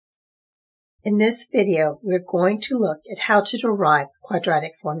In this video, we're going to look at how to derive the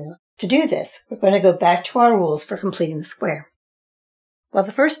quadratic formula. To do this, we're going to go back to our rules for completing the square. Well,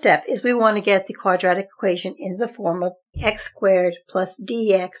 the first step is we want to get the quadratic equation into the form of x squared plus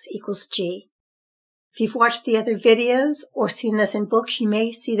dx equals g. If you've watched the other videos or seen this in books, you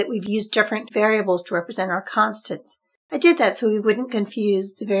may see that we've used different variables to represent our constants. I did that so we wouldn't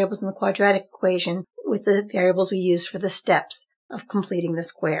confuse the variables in the quadratic equation with the variables we use for the steps of completing the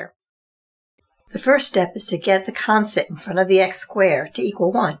square. The first step is to get the constant in front of the x squared to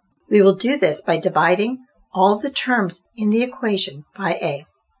equal 1. We will do this by dividing all the terms in the equation by a.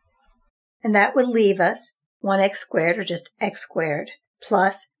 And that would leave us 1x squared, or just x squared,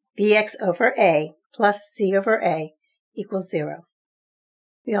 plus bx over a plus c over a equals 0.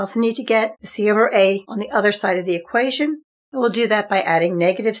 We also need to get the c over a on the other side of the equation, and we'll do that by adding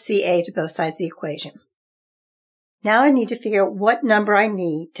negative ca to both sides of the equation. Now I need to figure out what number I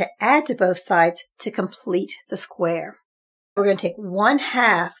need to add to both sides to complete the square. We're going to take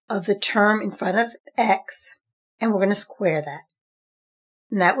 1/2 of the term in front of x, and we're going to square that.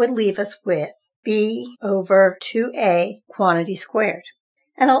 And that would leave us with b over 2a quantity squared.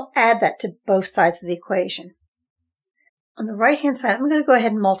 And I'll add that to both sides of the equation. On the right-hand side, I'm going to go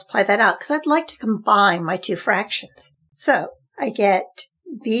ahead and multiply that out because I'd like to combine my two fractions. So I get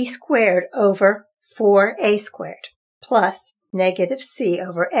b squared over 4a squared plus negative c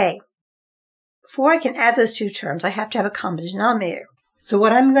over a. Before I can add those two terms, I have to have a common denominator. So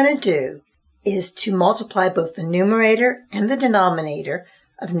what I'm going to do is to multiply both the numerator and the denominator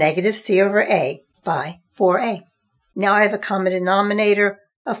of negative c over a by 4a. Now I have a common denominator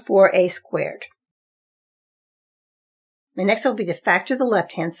of 4a squared. My next will be to factor the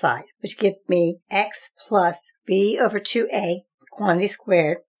left-hand side, which gives me x plus b over 2a quantity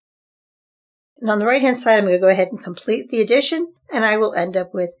squared. And on the right-hand side, I'm going to go ahead and complete the addition, and I will end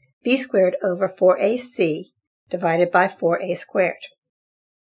up with b squared over 4ac divided by 4a squared.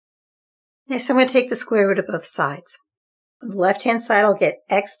 Next, I'm going to take the square root of both sides. On the left-hand side, I'll get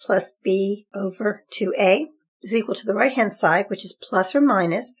x plus b over 2a is equal to the right-hand side, which is plus or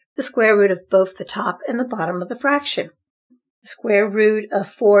minus the square root of both the top and the bottom of the fraction. The square root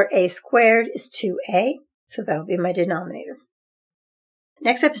of 4a squared is 2a, so that'll be my denominator.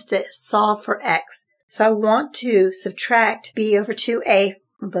 Next up is to solve for x. So I want to subtract b over 2a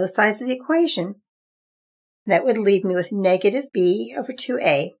from both sides of the equation. That would leave me with negative b over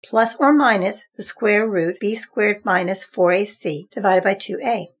 2a plus or minus the square root b squared minus 4ac divided by 2a.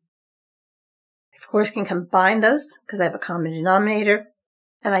 I, of course, can combine those because I have a common denominator,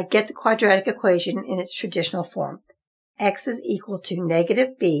 and I get the quadratic equation in its traditional form. X is equal to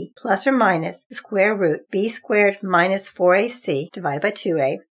negative b plus or minus the square root b squared minus 4ac divided by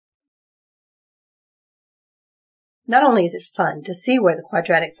 2a. Not only is it fun to see where the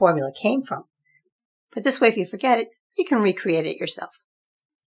quadratic formula came from, but this way if you forget it, you can recreate it yourself.